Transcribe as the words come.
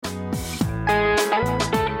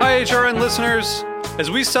HRN listeners.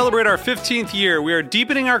 As we celebrate our 15th year, we are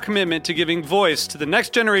deepening our commitment to giving voice to the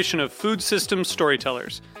next generation of food systems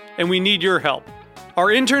storytellers, and we need your help. Our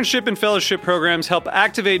internship and fellowship programs help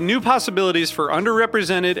activate new possibilities for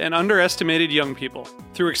underrepresented and underestimated young people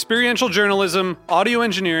through experiential journalism, audio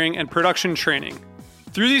engineering, and production training.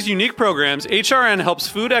 Through these unique programs, HRN helps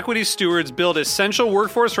food equity stewards build essential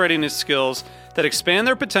workforce readiness skills that expand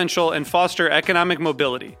their potential and foster economic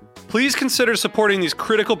mobility. Please consider supporting these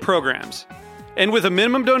critical programs. And with a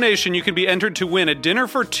minimum donation, you can be entered to win a dinner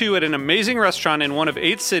for two at an amazing restaurant in one of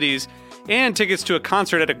 8 cities and tickets to a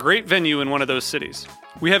concert at a great venue in one of those cities.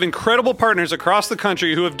 We have incredible partners across the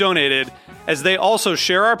country who have donated, as they also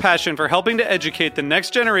share our passion for helping to educate the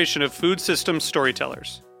next generation of food systems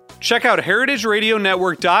storytellers. Check out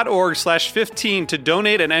heritageradionetwork.org/15 to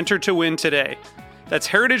donate and enter to win today. That's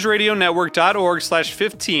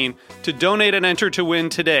heritageradionetwork.org/15 to donate and enter to win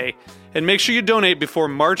today. And make sure you donate before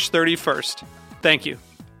March 31st. Thank you.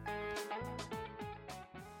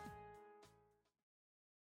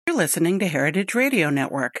 You're listening to Heritage Radio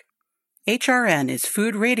Network. HRN is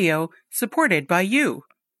food radio supported by you.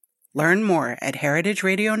 Learn more at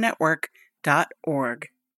heritageradionetwork.org.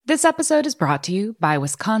 This episode is brought to you by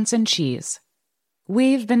Wisconsin Cheese.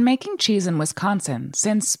 We've been making cheese in Wisconsin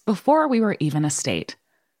since before we were even a state,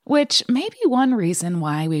 which may be one reason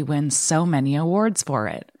why we win so many awards for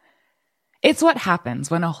it. It's what happens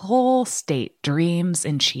when a whole state dreams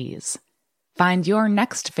in cheese. Find your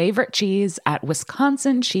next favorite cheese at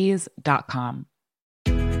wisconsincheese.com.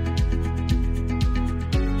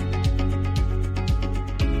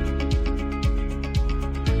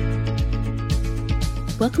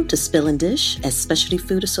 Welcome to Spill and Dish, a Specialty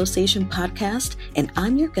Food Association podcast, and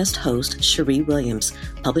I'm your guest host, Cherie Williams,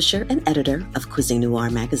 publisher and editor of Cuisine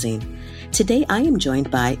Noir magazine. Today, I am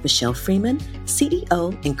joined by Michele Freeman,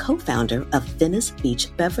 CEO and co-founder of Venice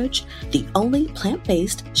Beach Beverage, the only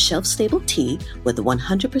plant-based, shelf-stable tea with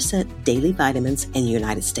 100% daily vitamins in the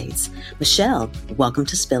United States. Michele, welcome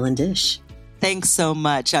to Spill and Dish. Thanks so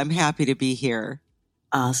much. I'm happy to be here.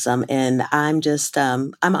 Awesome. And I'm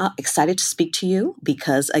excited to speak to you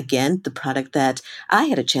because, again, the product that I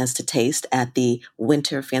had a chance to taste at the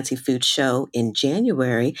Winter Fancy Food Show in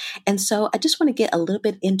January. And so I just want to get a little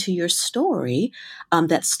bit into your story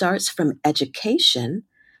that starts from education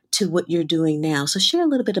to what you're doing now. So share a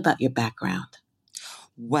little bit about your background.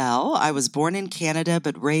 Well, I was born in Canada,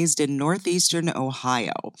 but raised in northeastern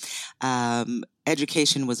Ohio.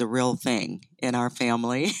 Education was a real thing in our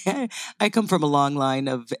family. I come from a long line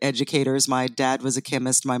of educators. My dad was a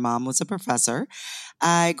chemist. My mom was a professor.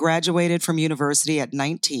 I graduated from university at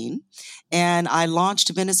 19, and I launched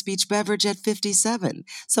Venice Beach Beverage at 57.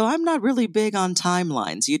 So I'm not really big on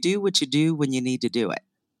timelines. You do what you do when you need to do it.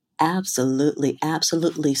 Absolutely,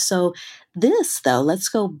 absolutely. So this, though, let's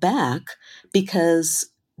go back because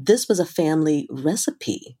this was a family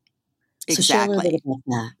recipe. So share a little bit about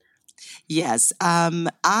that. Yes.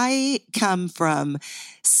 I come from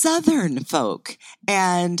Southern folk,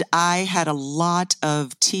 and I had a lot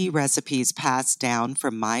of tea recipes passed down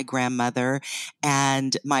from my grandmother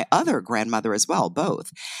and my other grandmother as well,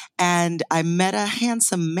 both. And I met a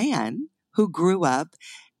handsome man who grew up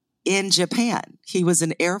in Japan. He was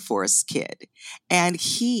an Air Force kid, and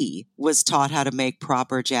he was taught how to make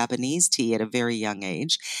proper Japanese tea at a very young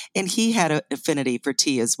age, and he had an affinity for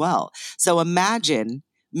tea as well. So imagine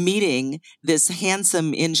meeting this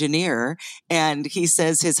handsome engineer, and he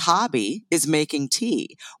says his hobby is making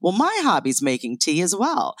tea. Well, my hobby's making tea as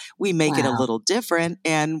well. We make it a little different,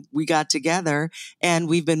 and we got together, and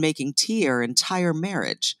we've been making tea our entire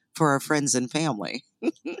marriage for our friends and family.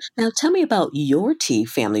 Now, tell me about your tea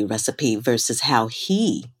family recipe versus how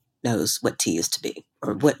he knows what tea is to be,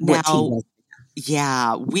 or what tea is.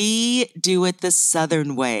 Yeah, we do it the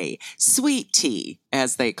Southern way, sweet tea,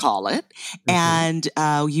 as they call it. Mm-hmm. And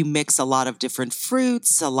you mix a lot of different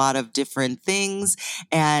fruits, a lot of different things,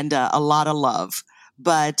 and a lot of love.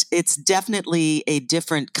 But it's definitely a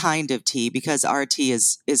different kind of tea because our tea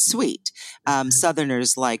is sweet.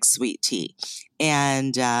 Southerners like sweet tea.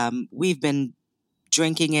 And we've been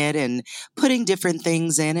drinking it and putting different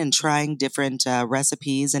things in and trying different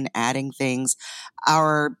recipes and adding things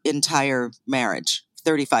our entire marriage,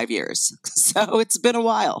 35 years. So it's been a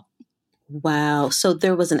while. Wow. So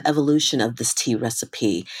there was an evolution of this tea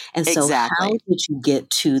recipe. And so Exactly. How did you get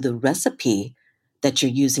to the recipe that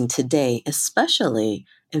you're using today, especially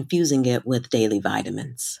infusing it with daily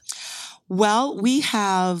vitamins? Well, we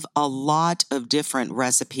have a lot of different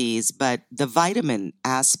recipes, but the vitamin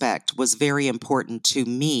aspect was very important to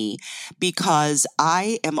me because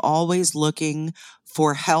I am always looking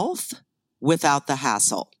for health without the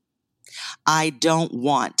hassle. I don't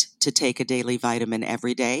want to take a daily vitamin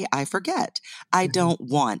every day. I forget. I don't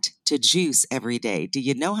want to juice every day. Do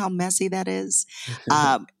you know how messy that is?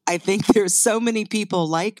 I think there's so many people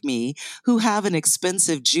like me who have an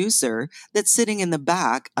expensive juicer that's sitting in the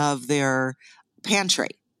back of their pantry.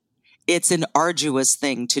 It's an arduous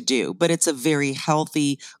thing to do, but it's a very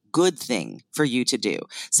healthy, good thing for you to do.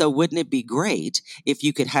 So wouldn't it be great if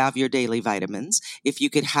you could have your daily vitamins, if you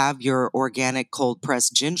could have your organic cold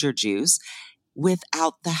pressed ginger juice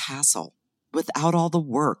without the hassle, without all the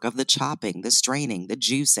work of the chopping, the straining, the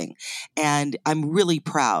juicing. And I'm really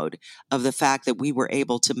proud of the fact that we were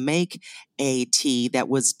able to make a tea that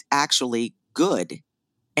was actually good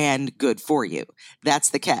and good for you. That's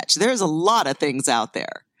the catch. There's a lot of things out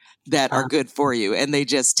there that are good for you, and they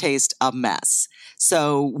just taste a mess.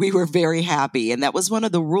 So we were very happy, and that was one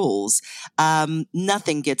of the rules.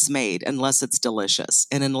 Nothing gets made unless it's delicious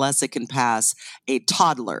and unless it can pass a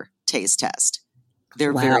toddler taste test.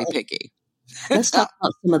 They're very picky. Let's talk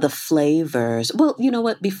about some of the flavors. Well, you know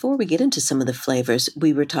what? Before we get into some of the flavors,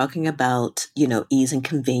 we were talking about, ease and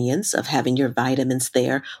convenience of having your vitamins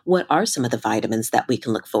there. What are some of the vitamins that we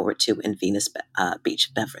can look forward to in Venice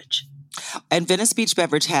Beach Beverage? And Venice Beach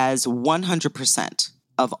Beverage has 100%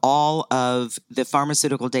 of all of the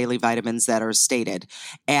pharmaceutical daily vitamins that are stated.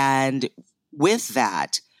 And with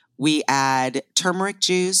that, we add turmeric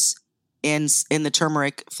juice in the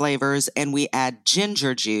turmeric flavors, and we add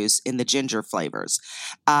ginger juice in the ginger flavors.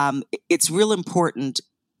 It's real important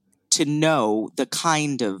to know the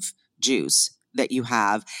kind of juice that you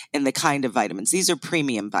have and the kind of vitamins. These are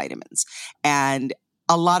premium vitamins. And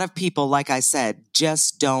a lot of people, like I said,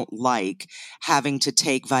 just don't like having to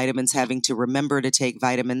take vitamins, having to remember to take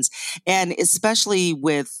vitamins, and especially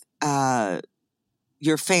with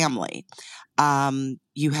your family.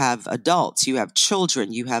 You have adults, you have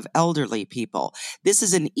children, you have elderly people. This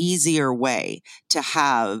is an easier way to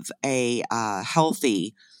have a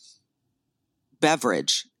healthy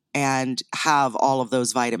beverage and have all of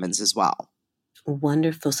those vitamins as well.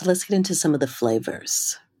 Wonderful. So let's get into some of the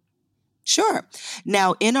flavors. Sure.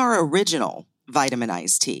 Now, in our original vitamin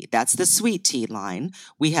iced tea, that's the sweet tea line,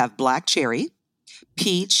 we have black cherry,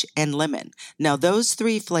 peach, and lemon. Now, those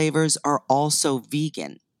three flavors are also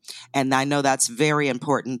vegan. And I know that's very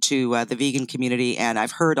important to the vegan community, and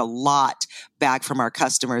I've heard a lot back from our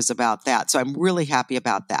customers about that. So I'm really happy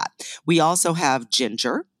about that. We also have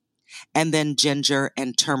ginger, and then ginger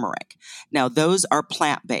and turmeric. Now, those are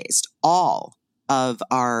plant-based. All of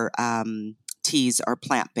our teas are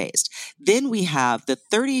plant-based. Then we have the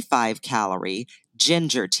 35-calorie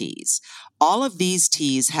ginger teas. All of these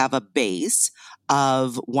teas have a base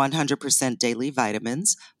of 100% daily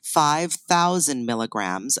vitamins, 5,000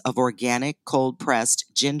 milligrams of organic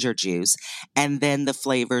cold-pressed ginger juice, and then the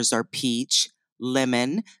flavors are peach,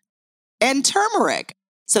 lemon, and turmeric.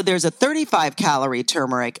 So there's a 35-calorie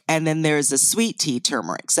turmeric, and then there's a sweet tea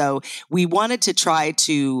turmeric. So we wanted to try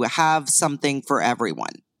to have something for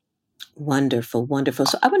everyone. Wonderful, wonderful.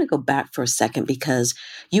 So I want to go back for a second because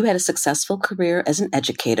you had a successful career as an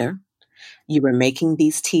educator. You were making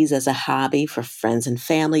these teas as a hobby for friends and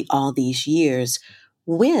family all these years.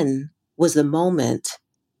 When was the moment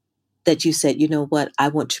that you said, you know what, I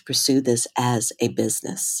want to pursue this as a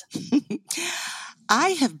business? I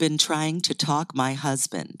have been trying to talk my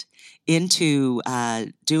husband into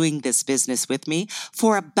doing this business with me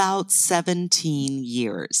for about 17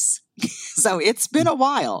 years. So it's been a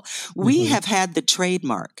while. We have had the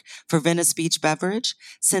trademark for Venice Beach Beverage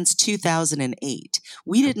since 2008.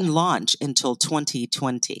 We didn't launch until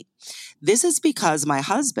 2020. This is because my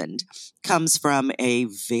husband comes from a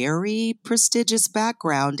very prestigious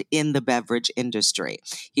background in the beverage industry.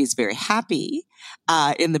 He's very happy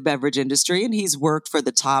in the beverage industry, and he's worked for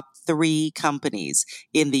the top 3 companies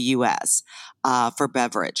in the U.S. For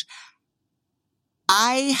beverage.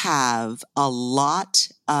 I have a lot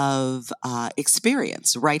of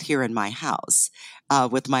experience right here in my house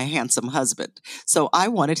with my handsome husband. So I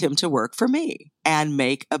wanted him to work for me and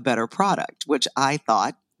make a better product, which I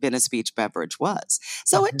thought Venice Beach Beverage was.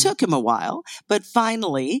 So it took him a while, but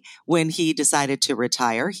finally, when he decided to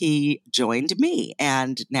retire, he joined me,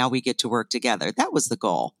 and now we get to work together. That was the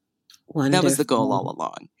goal. Wonderful. That was the goal all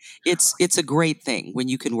along. It's a great thing when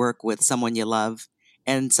you can work with someone you love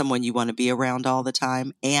and someone you want to be around all the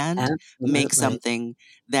time and make something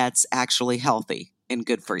that's actually healthy and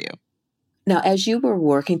good for you. Now, as you were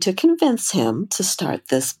working to convince him to start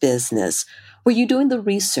this business, were you doing the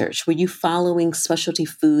research? Were you following specialty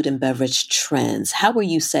food and beverage trends? How were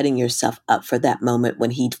you setting yourself up for that moment when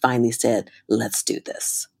he finally said, let's do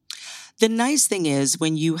this? The nice thing is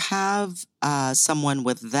when you have someone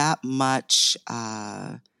with that much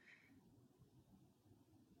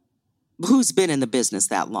who's been in the business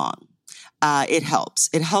that long. It helps.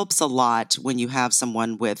 It helps a lot when you have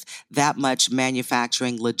someone with that much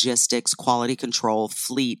manufacturing, logistics, quality control,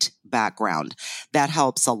 fleet background. That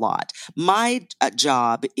helps a lot. My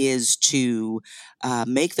job is to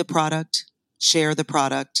make the product, share the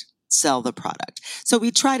product, sell the product. So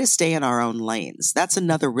we try to stay in our own lanes. That's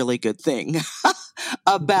another really good thing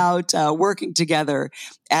about working together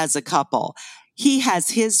as a couple. He has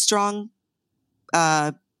his strong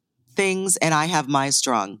things and I have my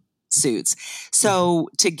strong suits. So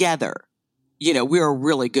together, we're a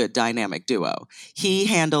really good dynamic duo. He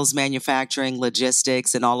handles manufacturing,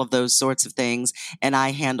 logistics, and all of those sorts of things, and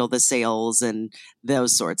I handle the sales and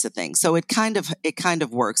those sorts of things. So it kind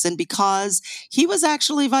of works. And because he was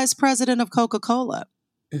actually vice president of Coca-Cola,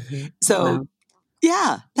 so Wow.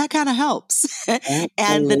 yeah, that kind of helps. And the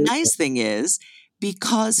Absolutely. nice thing is,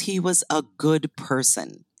 because he was a good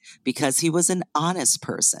person, because he was an honest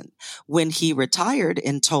person, when he retired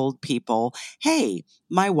and told people, hey,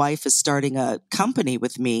 my wife is starting a company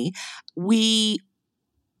with me, we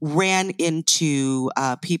ran into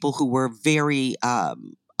people who were very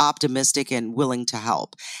optimistic and willing to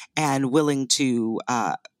help and willing to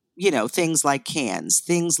things like cans,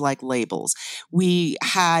 things like labels. We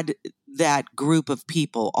had that group of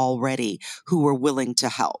people already who were willing to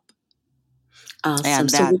help. Awesome.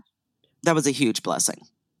 And that was a huge blessing.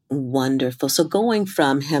 Wonderful. So going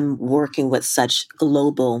from him working with such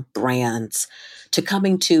global brands to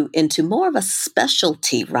coming into more of a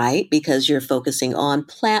specialty, right? Because you're focusing on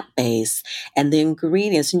plant-based and the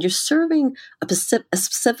ingredients, and you're serving a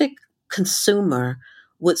specific consumer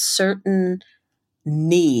with certain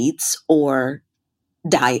needs or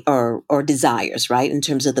diet or desires, right? In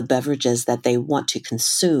terms of the beverages that they want to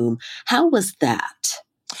consume. How was that?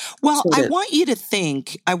 Well, Sort I of. want you to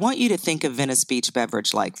think of Venice Beach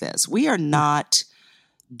Beverage like this. We are not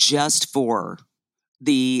just for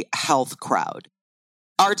the health crowd.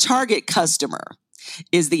 Our target customer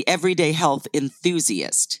is the everyday health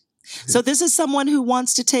enthusiast. So this is someone who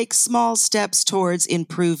wants to take small steps towards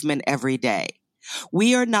improvement every day.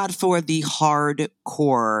 We are not for the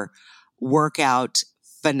hardcore workout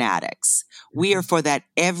fanatics. We are for that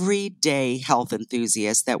everyday health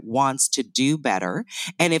enthusiast that wants to do better.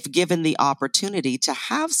 And if given the opportunity to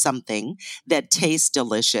have something that tastes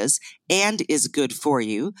delicious and is good for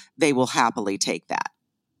you, they will happily take that.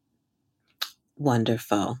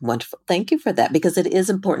 Wonderful. Wonderful. Thank you for that because it is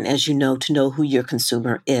important, as you know, to know who your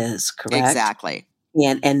consumer is, correct? Exactly.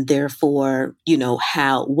 And therefore,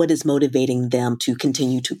 what is motivating them to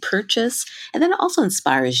continue to purchase. And then it also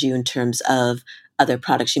inspires you in terms of other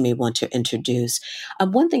products you may want to introduce.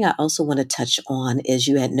 One thing I also want to touch on is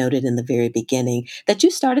you had noted in the very beginning that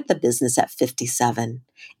you started the business at 57.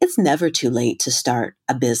 It's never too late to start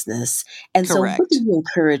a business. And so what do Correct. you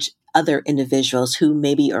encourage other individuals who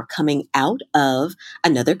maybe are coming out of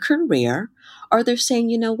another career, or they're saying,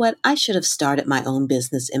 you know what, I should have started my own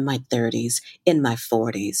business in my 30s, in my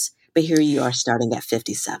 40s, but here you are starting at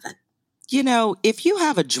 57. If you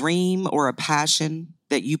have a dream or a passion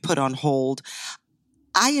that you put on hold,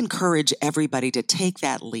 I encourage everybody to take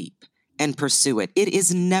that leap and pursue it. It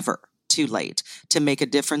is never too late to make a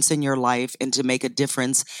difference in your life and to make a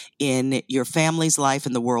difference in your family's life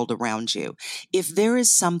and the world around you. If there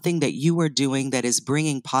is something that you are doing that is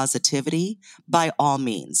bringing positivity, by all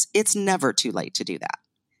means, it's never too late to do that.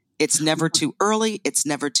 It's never too early. It's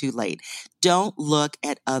never too late. Don't look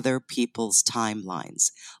at other people's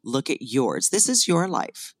timelines. Look at yours. This is your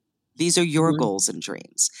life. These are your goals and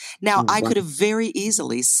dreams. Now, I could have very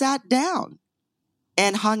easily sat down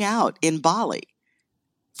and hung out in Bali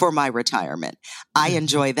for my retirement. I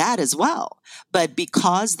enjoy that as well. But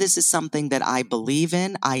because this is something that I believe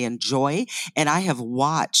in, I enjoy, and I have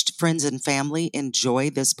watched friends and family enjoy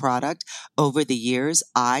this product over the years,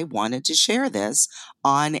 I wanted to share this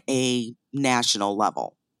on a national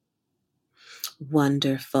level.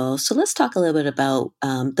 Wonderful. So let's talk a little bit about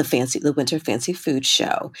the Winter Fancy Food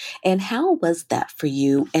Show. And how was that for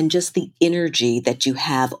you and just the energy that you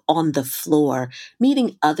have on the floor,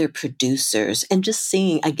 meeting other producers and just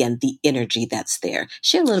seeing, again, the energy that's there.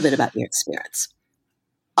 Share a little bit about your experience.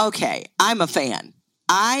 Okay, I'm a fan.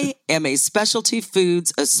 I am a Specialty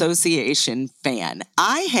Foods Association fan.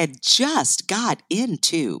 I had just got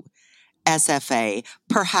into SFA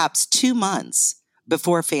perhaps 2 months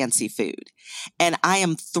before Fancy Food. And I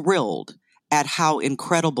am thrilled at how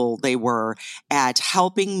incredible they were at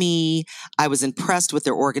helping me. I was impressed with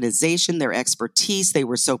their organization, their expertise. They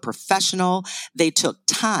were so professional. They took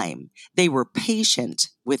time. They were patient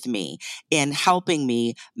with me in helping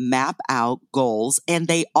me map out goals. And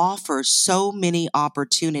they offer so many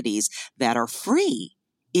opportunities that are free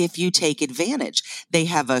if you take advantage. They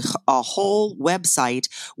have a whole website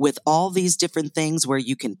with all these different things where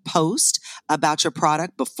you can post about your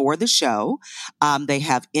product before the show. They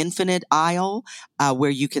have infinite aisle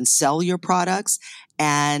where you can sell your products.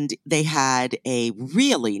 And they had a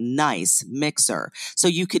really nice mixer. So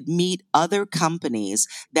you could meet other companies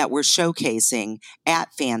that were showcasing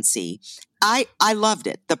at Fancy. I loved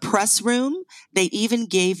it. The press room, they even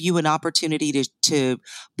gave you an opportunity to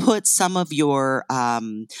put some of your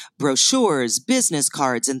brochures, business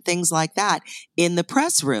cards, and things like that in the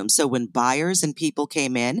press room. So when buyers and people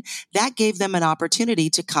came in, that gave them an opportunity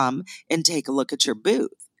to come and take a look at your booth.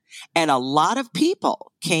 And a lot of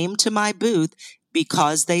people came to my booth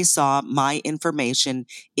because they saw my information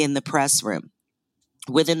in the press room.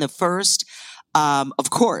 Within the first, of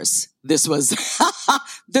course, this was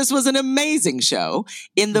this was an amazing show.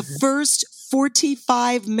 In the first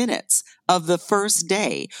 45 minutes of the first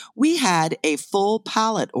day, we had a full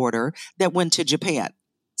pallet order that went to Japan.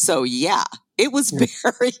 So yeah, it was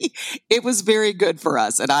very good for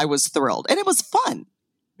us, and I was thrilled. And it was fun.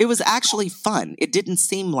 It was actually fun. It didn't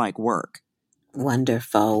seem like work.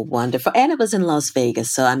 Wonderful, wonderful. And it was in Las Vegas.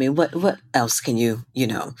 So, I mean, what else can you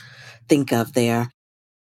think of there?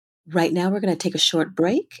 Right now, we're going to take a short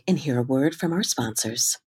break and hear a word from our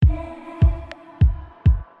sponsors.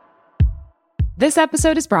 This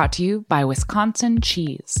episode is brought to you by Wisconsin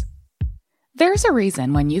Cheese. There's a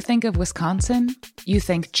reason when you think of Wisconsin, you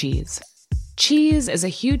think cheese. Cheese is a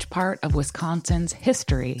huge part of Wisconsin's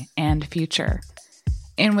history and future.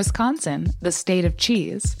 In Wisconsin, the state of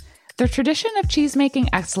cheese, the tradition of cheese-making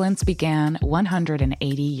excellence began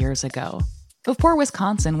 180 years ago, before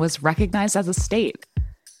Wisconsin was recognized as a state.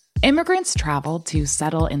 Immigrants traveled to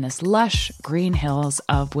settle in this lush green hills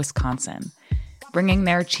of Wisconsin, bringing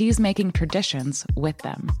their cheese-making traditions with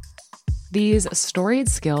them. These storied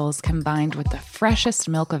skills, combined with the freshest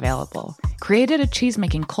milk available, created a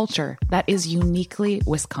cheese-making culture that is uniquely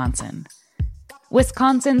Wisconsin.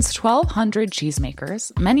 Wisconsin's 1,200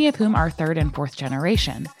 cheesemakers, many of whom are third and fourth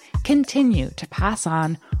generation, continue to pass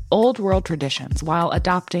on old world traditions while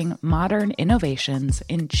adopting modern innovations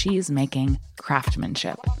in cheese-making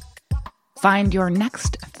craftsmanship. Find your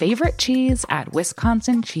next favorite cheese at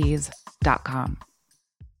wisconsincheese.com.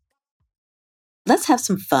 Let's have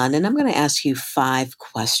some fun, and I'm going to ask you 5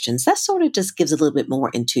 questions. That sort of just gives a little bit more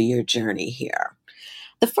into your journey here.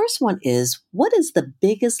 The first one is, what is the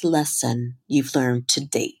biggest lesson you've learned to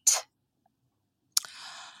date?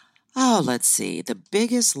 Oh, let's see. The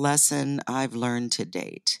biggest lesson I've learned to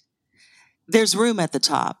date. There's room at the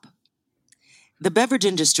top. The beverage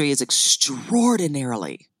industry is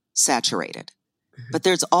extraordinarily saturated, but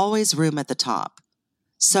there's always room at the top.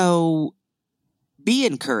 So be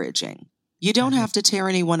encouraging. You don't have to tear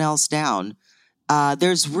anyone else down.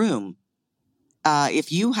 There's room.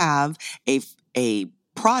 If you have a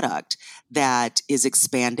product that is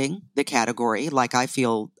expanding the category, like I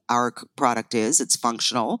feel our product is, it's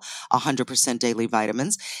functional, 100% daily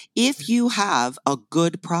vitamins. If you have a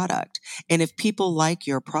good product, and if people like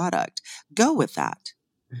your product, go with that.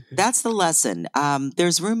 That's the lesson.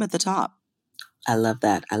 There's room at the top. I love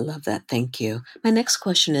that. I love that. Thank you. My next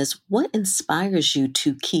question is, what inspires you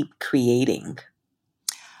to keep creating?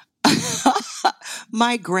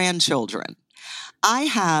 My grandchildren. I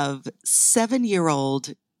have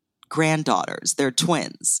 7-year-old granddaughters. They're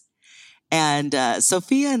twins. And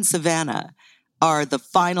Sophia and Savannah are the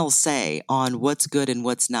final say on what's good and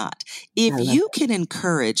what's not. If you can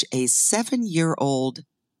encourage a 7-year-old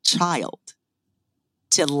child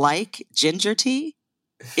to like ginger tea,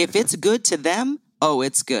 if it's good to them, oh,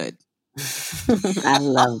 it's good. I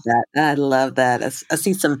love that. I love that. I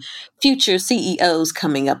see some future CEOs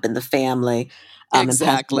coming up in the family. Exactly. And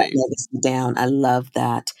passing that legacy down. I love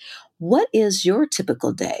that. What is your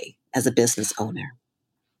typical day as a business owner?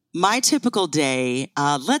 My typical day,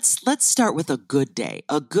 let's start with a good day.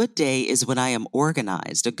 A good day is when I am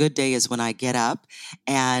organized. A good day is when I get up,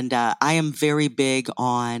 and I am very big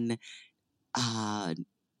on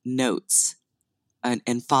notes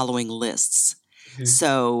and following lists. Mm-hmm.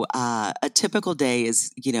 So a typical day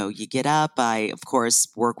is, you get up. I, of course,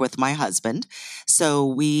 work with my husband. So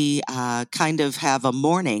we kind of have a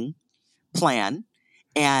morning plan,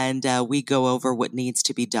 and we go over what needs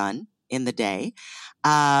to be done in the day.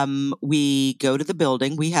 We go to the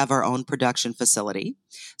building. We have our own production facility,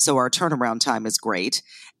 so our turnaround time is great.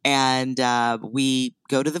 And we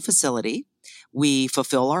go to the facility. We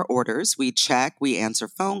fulfill our orders. We check. We answer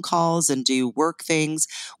phone calls and do work things.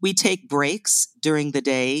 We take breaks during the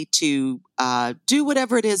day to do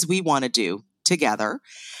whatever it is we want to do together.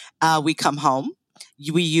 We come home.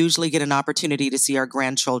 We usually get an opportunity to see our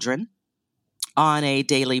grandchildren. on a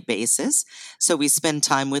daily basis. So we spend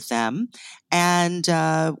time with them, and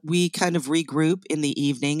we kind of regroup in the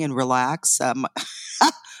evening and relax.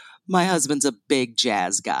 My husband's a big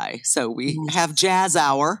jazz guy, so we have jazz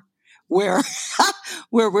hour where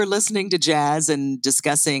where we're listening to jazz and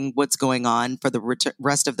discussing what's going on for the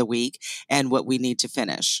rest of the week and what we need to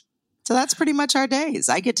finish. So that's pretty much our days.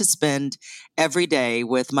 I get to spend every day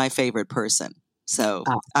with my favorite person. So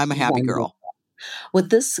I'm a happy girl. Well,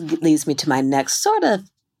 this leads me to my next sort of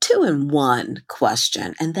 2-in-1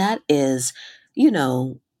 question. And that is,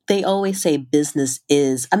 they always say business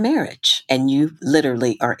is a marriage, and you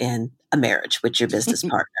literally are in a marriage with your business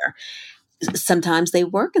partner. Sometimes they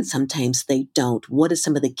work and sometimes they don't. What are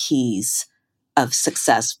some of the keys of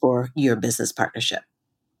success for your business partnership?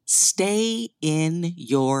 Stay in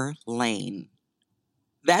your lane.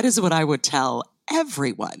 That is what I would tell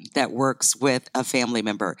everyone that works with a family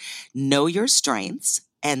member. Know your strengths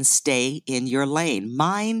and stay in your lane.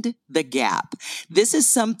 Mind the gap. This is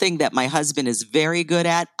something that my husband is very good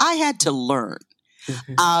at. I had to learn.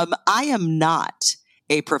 I am not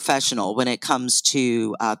a professional when it comes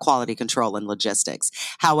to quality control and logistics.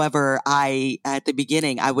 However, at the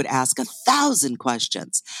beginning, I would ask 1,000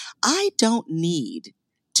 questions. I don't need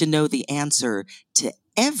to know the answer to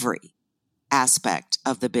every aspect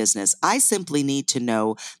of the business. I simply need to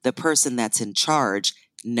know the person that's in charge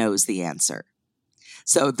knows the answer.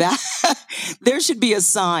 So that there should be a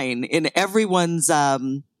sign in everyone's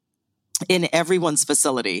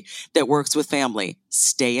facility that works with family.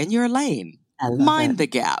 Stay in your lane. Mind the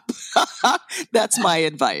gap. That's my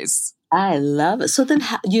advice. I love it. So then,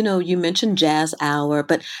 you mentioned jazz hour,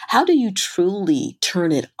 but how do you truly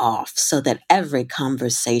turn it off so that every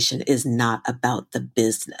conversation is not about the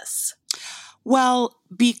business? Well,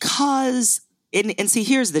 because, and see,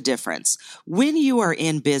 here's the difference. When you are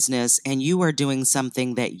in business and you are doing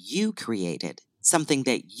something that you created, something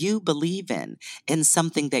that you believe in, and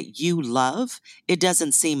something that you love, it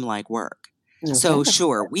doesn't seem like work. Okay. So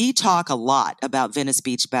sure, we talk a lot about Venice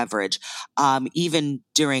Beach Beverage, even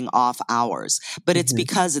during off hours, but it's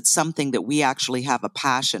because it's something that we actually have a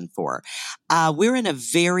passion for. We're in a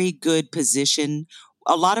very good position.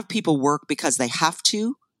 A lot of people work because they have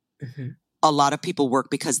to. A lot of people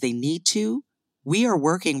work because they need to. We are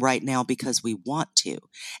working right now because we want to.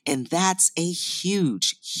 And that's a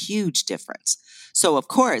huge, huge difference. So of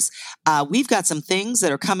course, we've got some things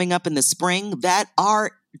that are coming up in the spring that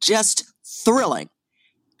are just thrilling.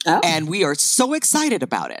 Oh. And we are so excited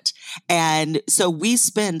about it. And so we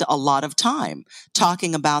spend a lot of time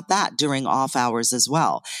talking about that during off hours as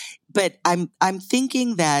well. But I'm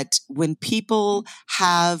thinking that when people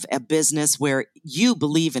have a business where you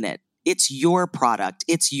believe in it, it's your product,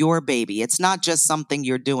 it's your baby. It's not just something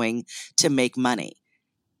you're doing to make money.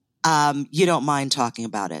 You don't mind talking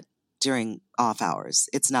about it during off hours.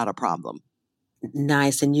 It's not a problem.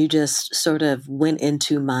 Nice. And you just sort of went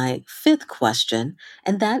into my 5th question,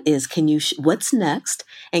 and that is, what's next?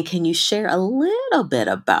 And can you share a little bit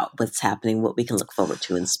about what's happening, what we can look forward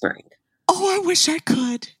to in spring? Oh, I wish I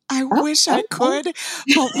could. I wish I could.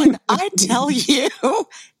 But when I tell you,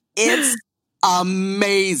 it's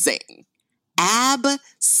amazing.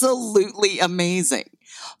 Absolutely amazing.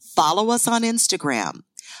 Follow us on Instagram.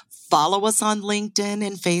 Follow us on LinkedIn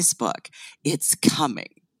and Facebook. It's coming.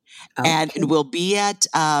 Okay. And we'll be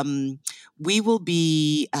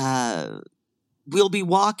we'll be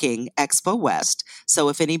walking Expo West. So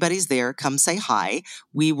if anybody's there, come say hi.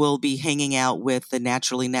 We will be hanging out with the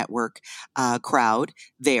Naturally Network crowd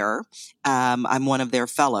there. I'm one of their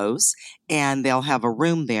fellows, and they'll have a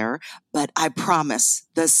room there. But I promise,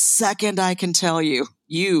 the second I can tell you,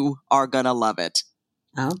 you are going to love it.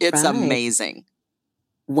 It's amazing.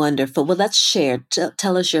 Wonderful. Well, let's share.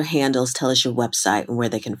 Tell us your handles, tell us your website, and where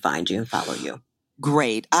they can find you and follow you.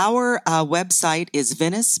 Great. Our website is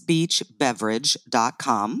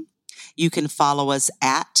venicebeachbeverage.com. You can follow us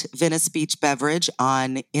at Venice Beach Beverage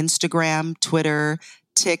on Instagram, Twitter,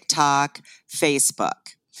 TikTok,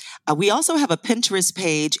 Facebook. We also have a Pinterest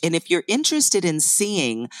page, and if you're interested in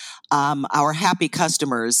seeing our happy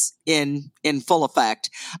customers in full effect,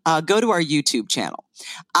 go to our YouTube channel.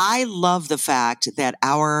 I love the fact that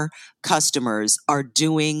our customers are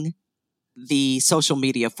doing the social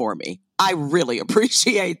media for me. I really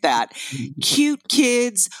appreciate that. Cute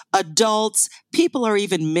kids, adults, people are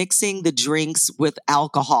even mixing the drinks with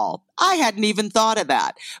alcohol. I hadn't even thought of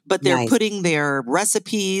that, but they're putting their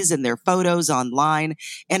recipes and their photos online.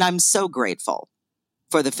 And I'm so grateful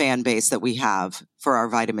for the fan base that we have for our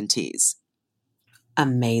vitamin teas.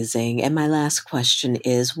 Amazing. And my last question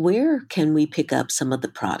is, where can we pick up some of the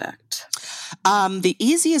product? The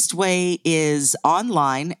easiest way is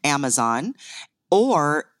online, Amazon,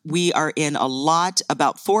 or we are in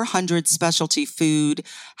about 400 specialty food,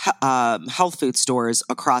 health food stores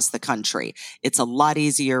across the country. It's a lot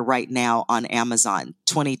easier right now on Amazon.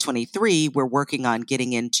 2023, we're working on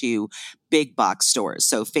getting into big box stores.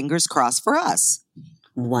 So fingers crossed for us.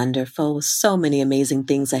 Wonderful. So many amazing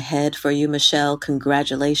things ahead for you, Michele.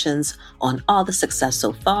 Congratulations on all the success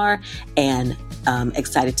so far, and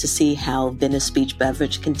excited to see how Venice Beach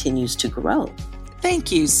Beverage continues to grow.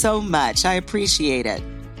 Thank you so much. I appreciate it.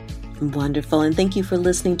 Wonderful. And thank you for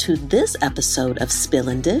listening to this episode of Spill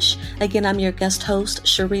and Dish. Again, I'm your guest host,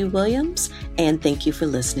 Cherie Williams, and thank you for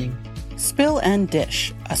listening. Spill and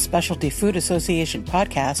Dish, a Specialty Food Association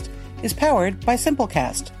podcast, is powered by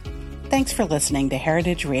Simplecast. Thanks for listening to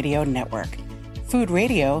Heritage Radio Network, food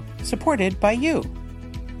radio supported by you.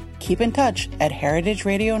 Keep in touch at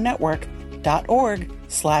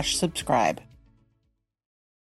heritageradionetwork.org/subscribe.